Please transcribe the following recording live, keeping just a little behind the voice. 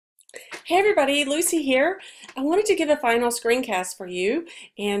Hey everybody, Lucy here. I wanted to give a final screencast for you,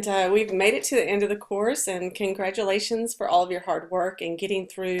 and we've made it to the end of the course, and congratulations for all of your hard work in getting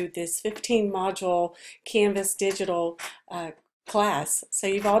through this 15 module Canvas digital class. So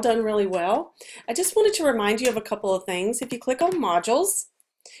you've all done really well. I just wanted to remind you of a couple of things. If you click on modules,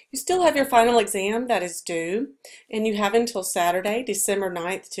 you still have your final exam that is due, and you have until Saturday, December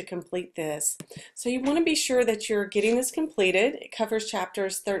 9th, to complete this. So you want to be sure that you're getting this completed. It covers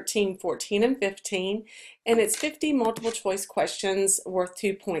chapters 13, 14, and 15, and it's 50 multiple choice questions worth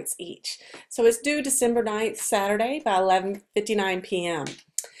 2 points each. So it's due December 9th, Saturday by 11:59 p.m.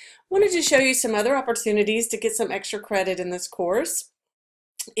 Wanted to show you some other opportunities to get some extra credit in this course.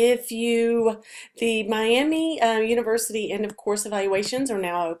 The Miami University end of course evaluations are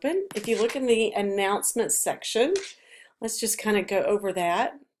now open. If you look in the announcements section, let's just kind of go over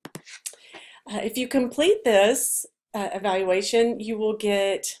that. If you complete this evaluation, you will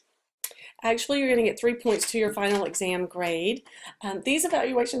get, actually you're going to get 3 points to your final exam grade. These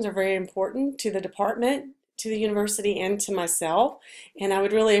evaluations are very important to the department, to the university, and to myself, and I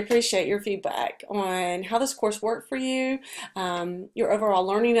would really appreciate your feedback on how this course worked for you, your overall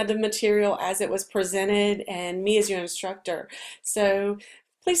learning of the material as it was presented, and me as your instructor. So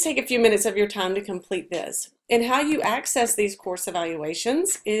please take a few minutes of your time to complete this. And how you access these course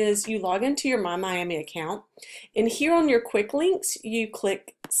evaluations is you log into your My Miami account, and here on your quick links you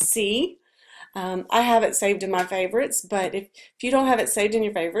click See. I have it saved in my favorites, but if you don't have it saved in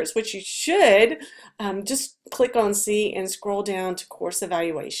your favorites, which you should, just click on See and scroll down to Course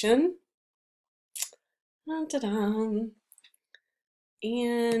Evaluation. Ta-da.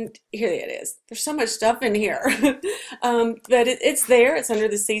 And here it is. There's so much stuff in here, but it's there. It's under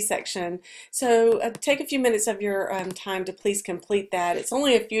the C section. So take a few minutes of your time to please complete that. It's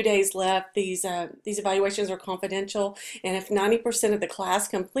only a few days left. These evaluations are confidential, and if 90% of the class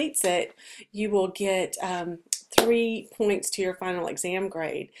completes it, you will get 3 points to your final exam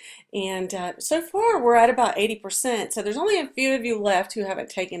grade. And so far we're at about 80%, so there's only a few of you left who haven't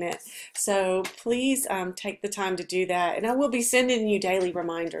taken it. So please take the time to do that, and I will be sending you daily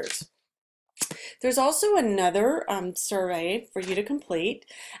reminders. There's also another survey for you to complete.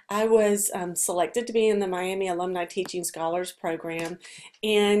 I was selected to be in the Miami Alumni Teaching Scholars Program,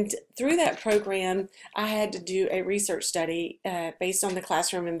 and through that program I had to do a research study based on the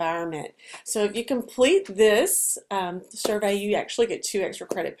classroom environment. So if you complete this survey, you actually get 2 extra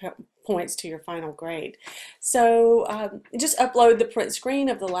credit points to your final grade. So just upload the print screen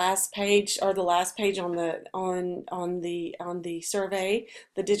of the last page, or the last page on the survey,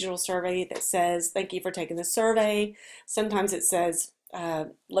 the digital survey that says thank you for taking the survey. Sometimes it says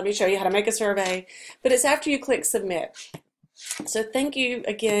let me show you how to make a survey, but it's after you click submit. So thank you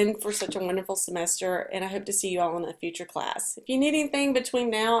again for such a wonderful semester, and I hope to see you all in a future class. If you need anything between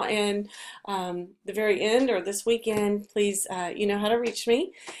now and the very end or this weekend, please you know how to reach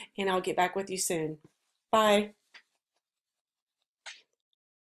me, and I'll get back with you soon. Bye.